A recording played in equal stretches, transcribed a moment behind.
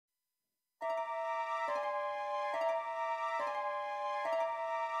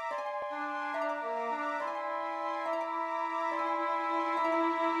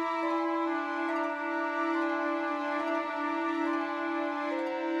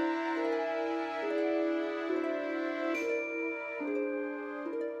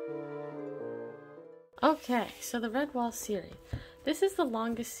Okay, so the Redwall series. This is the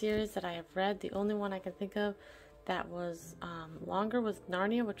longest series that I have read. The only one I can think of that was longer was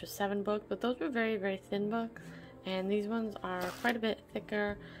Narnia, which was 7 books, but those were very, very thin books, and these ones are quite a bit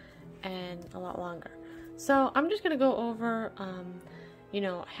thicker and a lot longer. So I'm just going to go over,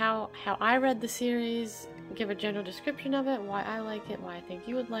 how I read the series, give a general description of it, why I like it, why I think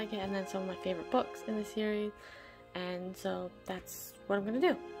you would like it, and then some of my favorite books in the series, and so that's what I'm going to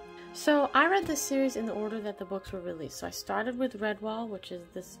do. So I read this series in the order that the books were released. So I started with Redwall, which is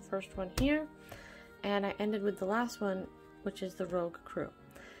this first one here, and I ended with the last one, which is the Rogue Crew.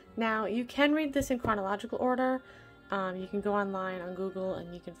 Now, you can read this in chronological order. You can go online on Google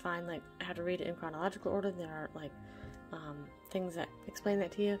and you can find like how to read it in chronological order. There are like things that explain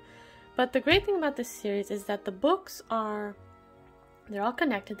that to you. But the great thing about this series is that the books they're all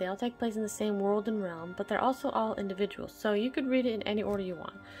connected. They all take place in the same world and realm, but they're also all individuals. So you could read it in any order you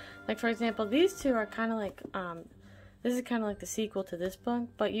want. Like, for example, these two are kind of like, this is kind of like the sequel to this book,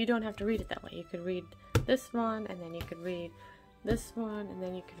 but you don't have to read it that way. You could read this one, and then you could read this one, and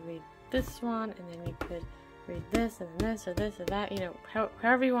then you could read this one, and then you could read this, and then this, or this, or that,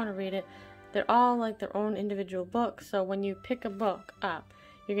 however you want to read it. They're all like their own individual books, so when you pick a book up,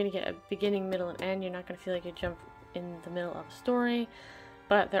 you're going to get a beginning, middle, and end. You're not going to feel like you jump in the middle of a story,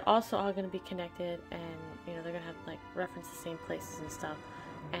 but they're also all going to be connected, and they're going to have like reference the same places and stuff,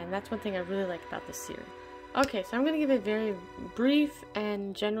 and that's one thing I really like about this series. Okay, so I'm going to give a very brief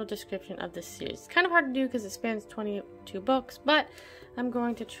and general description of this series. It's kind of hard to do because it spans 22 books, but I'm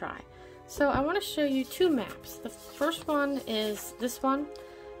going to try. So I want to show you 2 maps. The first one is this one,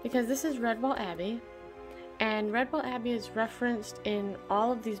 because this is Redwall Abbey, and Redwall Abbey is referenced in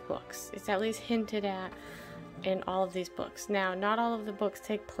all of these books. It's at least hinted at in all of these books. Now, not all of the books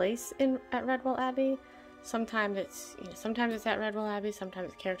take place at Redwall Abbey. Sometimes it's at Redwall Abbey,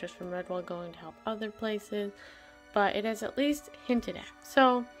 sometimes it's characters from Redwall going to help other places, but it is at least hinted at.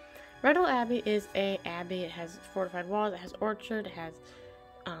 So, Redwall Abbey is a abbey. It has fortified walls, it has orchard, it has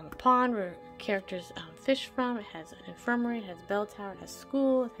a pond where characters fish from, it has an infirmary, it has a bell tower, it has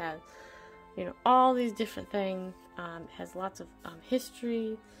school, it has, all these different things. It has lots of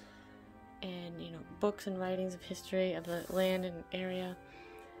history, and books and writings of history of the land and area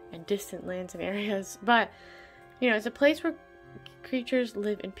and distant lands and areas, but it's a place where creatures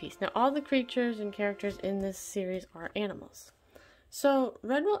live in peace. Now, all the creatures and characters in this series are animals. So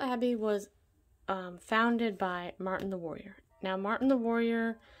Redwall Abbey was founded by Martin the Warrior. Now, Martin the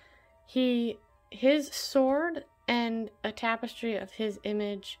Warrior, his sword and a tapestry of his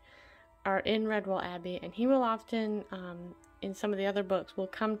image are in Redwall Abbey, and he will often in some of the other books will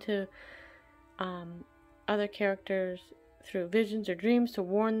come to other characters through visions or dreams to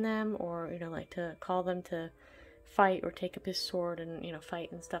warn them, or like to call them to fight or take up his sword and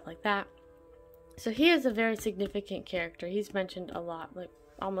fight and stuff like that. So he is a very significant character. He's mentioned a lot, like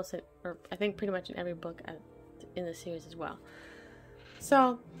almost or I think pretty much in every book in the series as well.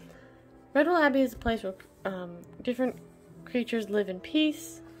 So Redwall Abbey is a place where different creatures live in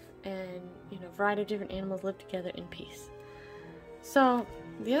peace, and a variety of different animals live together in peace. So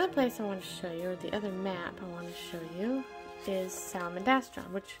the other place I want to show you, or the other map I want to show you, is Salamandastron,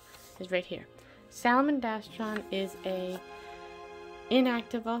 which is right here. Salamandastron is a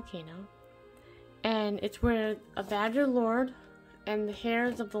inactive volcano, and it's where a Badger Lord and the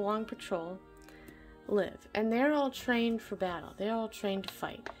Hares of the Long Patrol live, and they're all trained for battle. They're all trained to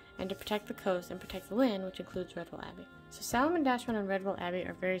fight and to protect the coast and protect the land, which includes Redwall Abbey. So Salamandastron and Redwall Abbey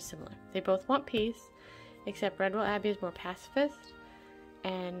are very similar. They both want peace, except Redwall Abbey is more pacifist,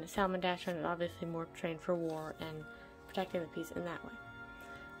 and Salamandastron is obviously more trained for war and protecting the peace in that way.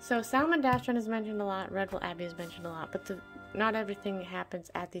 So Salamandastron is mentioned a lot, Redwall Abbey is mentioned a lot, but not everything happens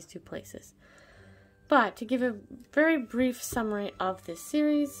at these 2 places. But to give a very brief summary of this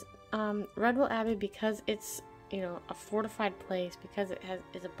series, Redwall Abbey, because it's a fortified place, because it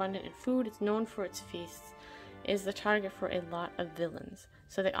is abundant in food, it's known for its feasts, is the target for a lot of villains.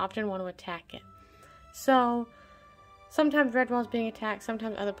 So they often want to attack it. So sometimes Redwall is being attacked,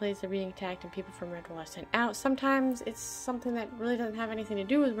 sometimes other places are being attacked and people from Redwall are sent out. Sometimes it's something that really doesn't have anything to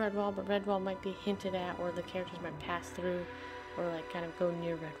do with Redwall, but Redwall might be hinted at, or the characters might pass through, or like kind of go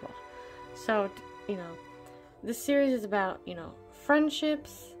near Redwall. So, this series is about,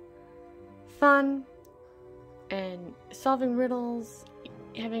 friendships, fun, and solving riddles,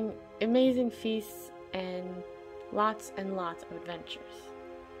 having amazing feasts, and lots of adventures.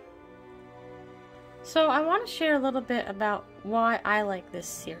 So I want to share a little bit about why I like this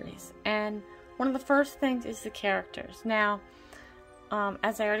series, and one of the first things is the characters. Now,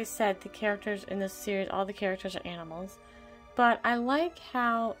 as I already said, the characters in this series, all the characters are animals, But I like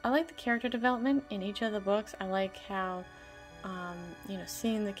the character development in each of the books. I like how, you know,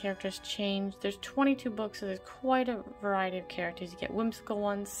 seeing the characters change. There's 22 books, so there's quite a variety of characters. You get whimsical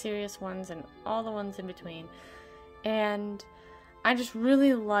ones, serious ones, and all the ones in between. And I just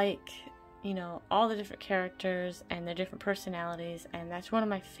really like, you know, all the different characters and their different personalities, and that's one of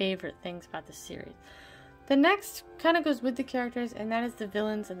my favorite things about the series. The next kind of goes with the characters, and that is the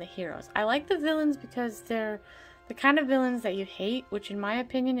villains and the heroes. I like the villains because they're the kind of villains that you hate, which in my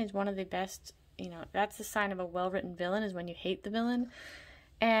opinion is one of the best, you know, that's the sign of a well-written villain, is when you hate the villain.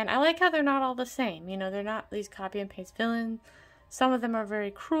 And I like how they're not all the same. You know, they're not these copy and paste villains. Some of them are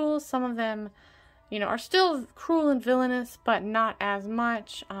very cruel. Some of them, you know, are still cruel and villainous, but not as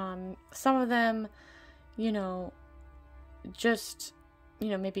much. Some of them, you know, just, you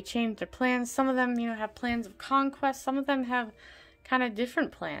know, maybe change their plans. Some of them, you know, have plans of conquest. Some of them have kind of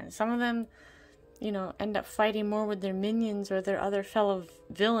different plans. Some of them, you know, end up fighting more with their minions or their other fellow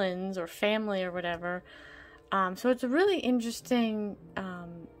villains or family or whatever. So it's a really interesting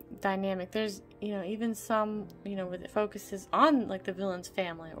dynamic. There's, you know, even some, you know, where it focuses on like the villain's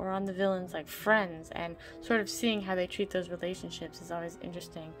family or on the villain's like friends, and sort of seeing how they treat those relationships is always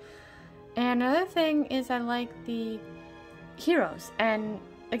interesting. And another thing is I like the heroes. And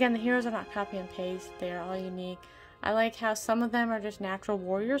again, the heroes are not copy and paste. They are all unique. I like how some of them are just natural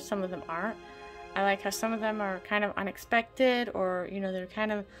warriors, some of them aren't. I like how some of them are kind of unexpected, or, you know, they're kind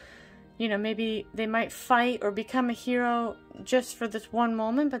of, you know, maybe they might fight or become a hero just for this one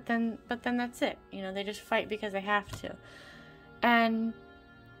moment, but then that's it. You know, they just fight because they have to. And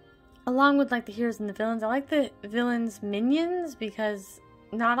along with like the heroes and the villains, I like the villains' minions, because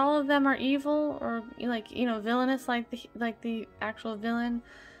not all of them are evil or, like, you know, villainous like the actual villain.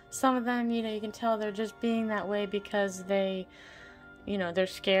 Some of them, you know, you can tell they're just being that way because they, you know, they're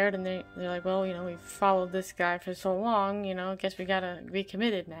scared, and they're like, well, you know, we've followed this guy for so long, you know, I guess we gotta be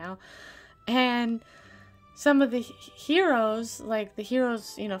committed now. And some of the heroes, like the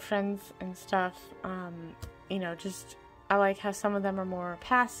heroes, you know, friends and stuff, you know, just, I like how some of them are more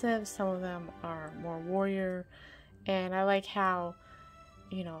passive, some of them are more warrior, and I like how,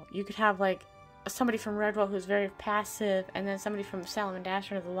 you know, you could have like somebody from Redwall who's very passive, and then somebody from Salem and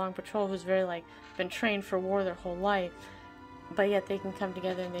Dasher or the Long Patrol who's very like been trained for war their whole life, but yet they can come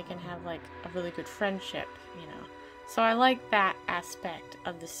together and they can have like a really good friendship, you know. So I like that aspect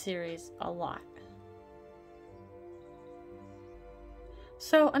of the series a lot.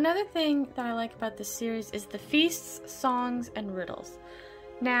 So another thing that I like about this series is the feasts, songs, and riddles.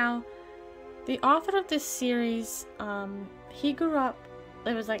 Now, the author of this series, he grew up,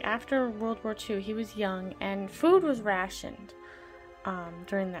 it was like after World War II, he was young, and food was rationed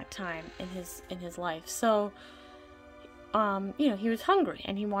during that time in his life. So, you know, he was hungry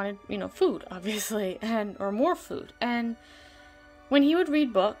and he wanted, you know, food, obviously, or more food. And when he would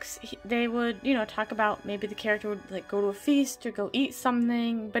read books, they would, you know, talk about maybe the character would like go to a feast or go eat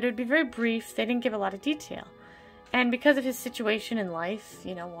something, but it would be very brief. They didn't give a lot of detail. And because of his situation in life,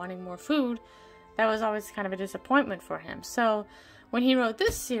 you know, wanting more food, that was always kind of a disappointment for him. So when he wrote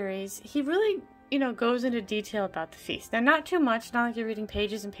this series, he really, you know, goes into detail about the feast. Now, not too much, not like you're reading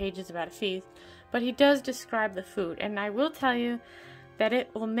pages and pages about a feast, but he does describe the food, and I will tell you that it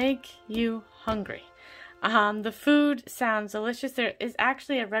will make you hungry. The food sounds delicious. There is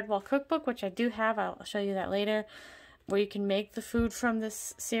actually a Redwall cookbook, which I do have. I'll show you that later, where you can make the food from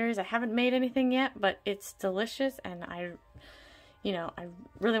this series. I haven't made anything yet, but it's delicious, and I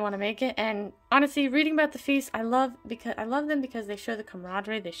really want to make it. And honestly, reading about the feast, I love them because they show the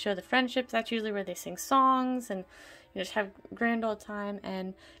camaraderie, they show the friendships. That's usually where they sing songs and, you know, just have a grand old time, and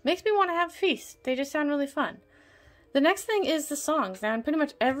it makes me want to have a feast. They just sound really fun. The next thing is the songs. Now, in pretty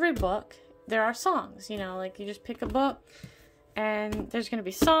much every book, there are songs. You know, like you just pick a book, and there's going to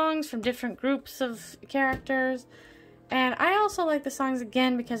be songs from different groups of characters. And I also like the songs,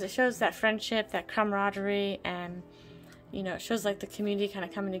 again, because it shows that friendship, that camaraderie, and, you know, it shows like the community kind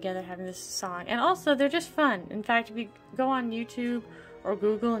of coming together, having this song. And also, they're just fun. In fact, if you go on YouTube or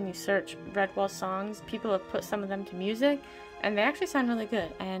Google and you search Redwall songs, people have put some of them to music, and they actually sound really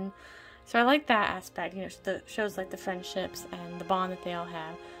good. And so I like that aspect, you know, the shows like the friendships and the bond that they all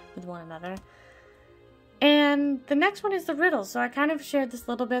have with one another. And the next one is the riddles. So I kind of shared this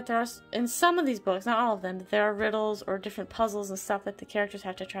a little bit. There are, in some of these books, not all of them, but there are riddles or different puzzles and stuff that the characters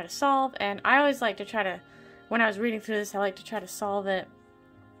have to try to solve. And I always like to try to, when I was reading through this, I like to try to solve it.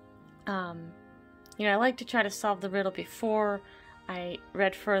 You know, I like to try to solve the riddle before I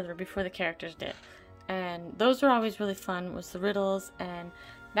read further, before the characters did. And those were always really fun, was the riddles, and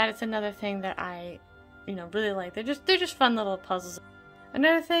that is another thing that I, you know, really like. They're just fun little puzzles.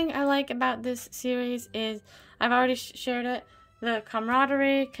 Another thing I like about this series is, I've already shared it, the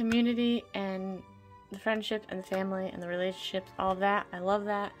camaraderie, community, and the friendship and the family and the relationships, all of that. I love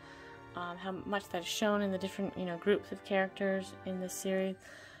that. How much that's shown in the different, groups of characters in this series.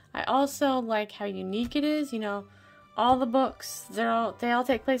 I also like how unique it is. All the books, they all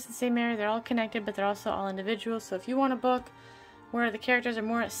take place in the same area. They're all connected, but they're also all individual. So if you want a book where the characters are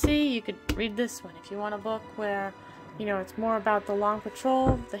more at sea, you could read this one. If you want a book where, it's more about the long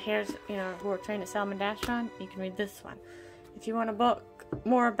patrol, the hares, who are trained at Salmon-Dashon, you can read this one. If you want a book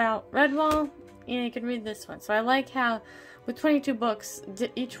more about Redwall, you can read this one. So I like how, with 22 books,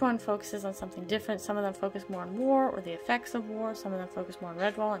 each one focuses on something different. Some of them focus more on war or the effects of war. Some of them focus more on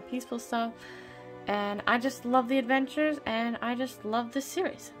Redwall and peaceful stuff. And I just love the adventures, and I just love this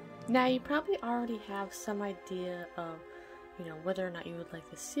series. Now, you probably already have some idea of, whether or not you would like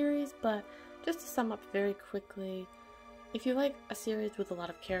this series, but just to sum up very quickly, if you like a series with a lot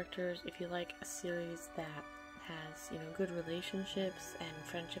of characters, if you like a series that has, good relationships and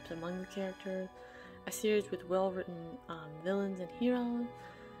friendships among the characters, a series with well-written villains and heroes,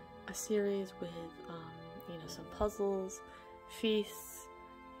 a series with, some puzzles, feasts,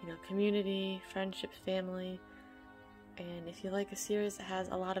 community, friendships, family, and if you like a series that has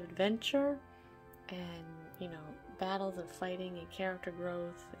a lot of adventure and, battles and fighting and character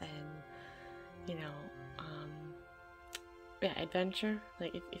growth and, adventure,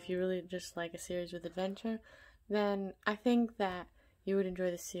 like if you really just like a series with adventure, then I think that you would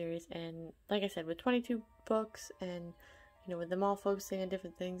enjoy this series. And like I said, with 22 books and, with them all focusing on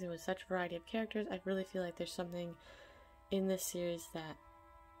different things and with such a variety of characters, I really feel like there's something in this series that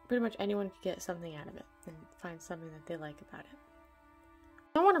pretty much anyone could get something out of it and find something that they like about it.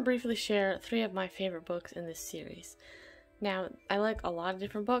 I want to briefly share 3 of my favorite books in this series. Now, I like a lot of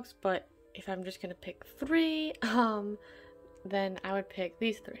different books, but if I'm just going to pick 3, then I would pick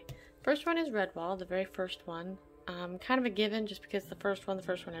these 3. First one is Redwall, the very first one. Kind of a given, just because the first one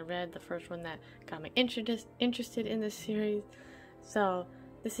I read, the first one that got me interested in this series. So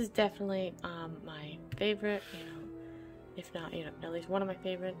this is definitely my favorite, if not, at least one of my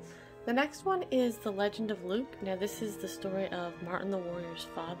favorites. The next one is The Legend of Luke. Now this is the story of Martin the Warrior's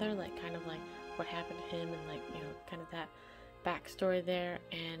father, kind of what happened to him and kind of that backstory there.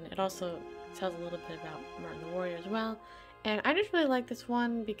 And it also tells a little bit about Martin the Warrior as well. And I just really like this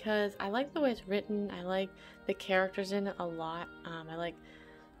one because I like the way it's written. I like the characters in it a lot. I like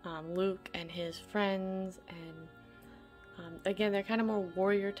Luke and his friends, and again, they're kind of more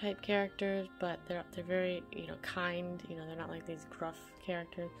warrior type characters, but they're very kind. They're not like these gruff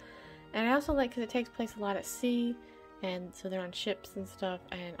characters. And I also like because it takes place a lot at sea, and so they're on ships and stuff.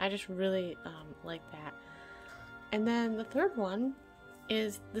 And I just really like that. And then the third one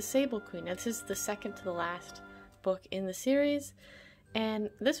is The Sable Queen. Now, this is the second to the last book in the series, and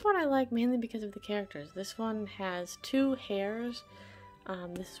this one I like mainly because of the characters. This one has 2 hares,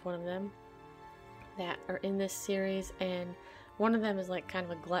 this is one of them, that are in this series, and one of them is kind of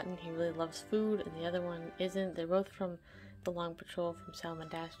a glutton. He really loves food, and the other one isn't. They're both from the Long Patrol from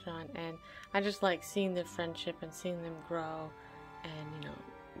Salmon-Dashon, and I just like seeing their friendship and seeing them grow and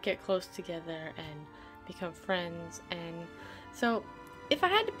get close together and become friends. And so if I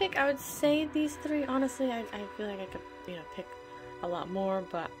had to pick, I would say these 3. Honestly, I feel like I could, pick a lot more,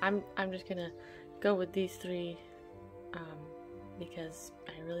 but I'm just gonna go with these 3 because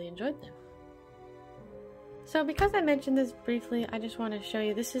I really enjoyed them. So because I mentioned this briefly, I just want to show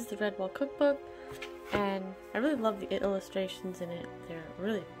you, this is the Redwall cookbook, and I really love the illustrations in it. They're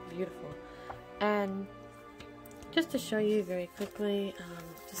really beautiful. And just to show you very quickly,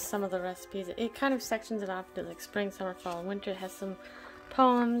 just some of the recipes, it kind of sections it off to spring, summer, fall, and winter. It has some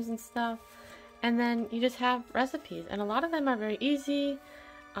poems and stuff, and then you just have recipes, and a lot of them are very easy,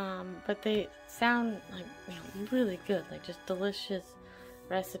 but they sound really good, just delicious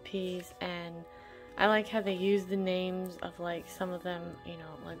recipes. And I like how they use the names of some of them,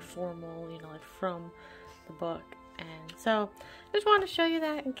 formal, from the book. And so I just wanted to show you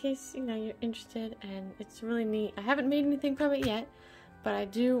that in case you're interested, and it's really neat. I haven't made anything from it yet, but I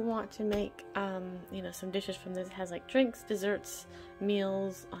do want to make, some dishes from this. It has drinks, desserts,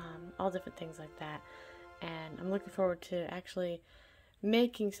 meals, all different things like that. And I'm looking forward to actually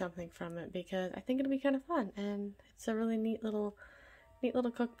making something from it because I think it'll be kind of fun. And it's a really neat little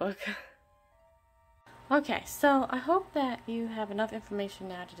cookbook. Okay, so I hope that you have enough information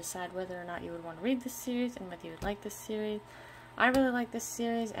now to decide whether or not you would want to read this series and whether you would like this series. I really like this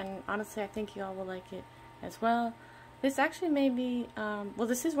series, and honestly I think you all will like it as well. This actually may be, well,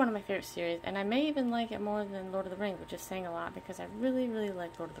 this is one of my favorite series, and I may even like it more than Lord of the Rings, which is saying a lot because I really, really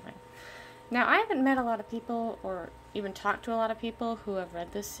like Lord of the Rings. Now, I haven't met a lot of people or even talked to a lot of people who have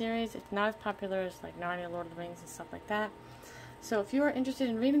read this series. It's not as popular as like Narnia, Lord of the Rings, and stuff like that. So if you are interested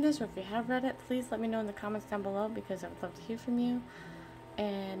in reading this, or if you have read it, please let me know in the comments down below, because I would love to hear from you.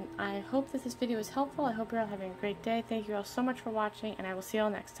 And I hope that this video is helpful. I hope you're all having a great day. Thank you all so much for watching, and I will see you all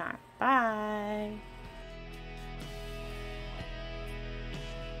next time. Bye!